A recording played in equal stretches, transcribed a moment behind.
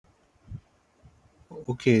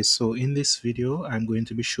Okay, so in this video, I'm going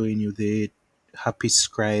to be showing you the Happy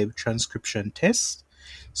Scribe Transcription Test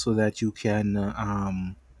so that you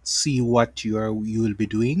can see what you will be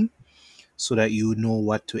doing so that you know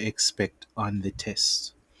what to expect on the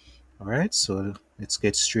test. All right, so let's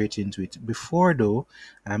get straight into it. Before though,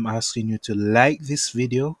 I'm asking you to like this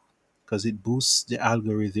video because it boosts the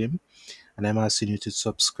algorithm, and I'm asking you to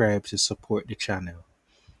subscribe to support the channel.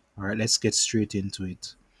 All right, let's get straight into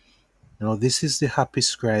it. Now, this is the Happy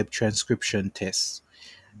Scribe Transcription Test.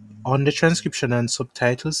 On the transcription and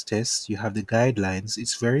subtitles test, you have the guidelines.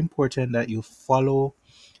 It's very important that you follow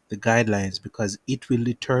the guidelines because it will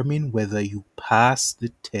determine whether you pass the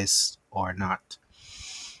test or not.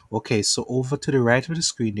 Okay, so over to the right of the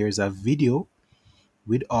screen, there's a video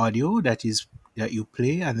with audio that you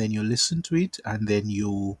play, and then you listen to it, and then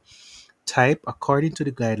you type according to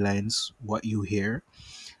the guidelines what you hear.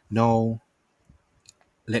 Now,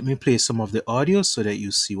 let me play some of the audio so that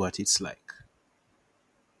you see what it's like.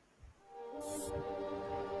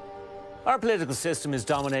 Our political system is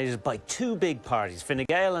dominated by two big parties, Fine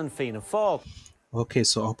Gael and Fianna Fáil. Okay,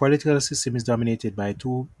 so our political system is dominated by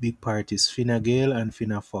two big parties, Fine Gael and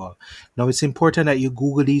Fianna Fáil. Now, it's important that you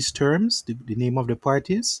Google these terms, the name of the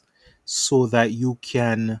parties, so that you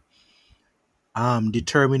can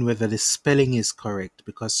determine whether the spelling is correct,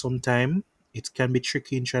 because sometimes it can be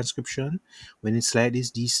tricky in transcription. When it's like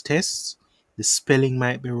this, these tests, the spelling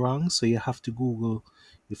might be wrong, so you have to Google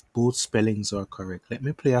if both spellings are correct. Let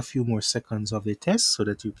me play a few more seconds of the test so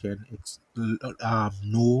that you can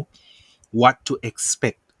know what to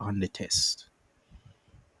expect on the test.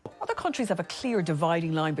 Other countries have a clear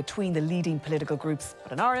dividing line between the leading political groups,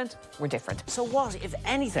 but in Ireland, we're different. So what, if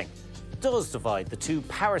anything, does divide the two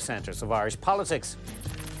power centres of Irish politics?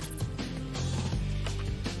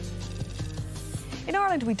 In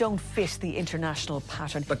Ireland, we don't fit the international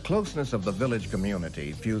pattern. The closeness of the village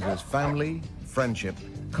community fuses family, friendship,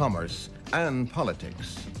 commerce, and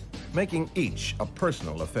politics, making each a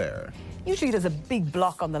personal affair. Usually there's a big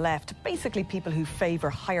block on the left, basically people who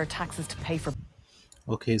favour higher taxes to pay for...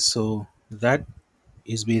 Okay, so that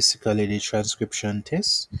is basically the transcription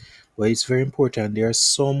test, where it's very important. There are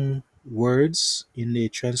some words in the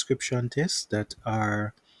transcription test that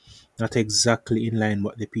are not exactly in line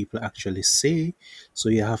what the people actually say, so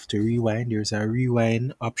you have to rewind. There's a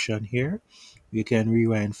rewind option here. You can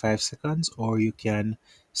rewind 5 seconds, or you can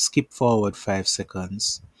skip forward 5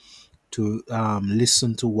 seconds to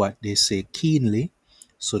listen to what they say keenly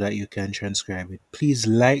so that you can transcribe it. Please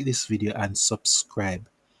like this video and subscribe.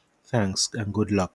 Thanks and good luck.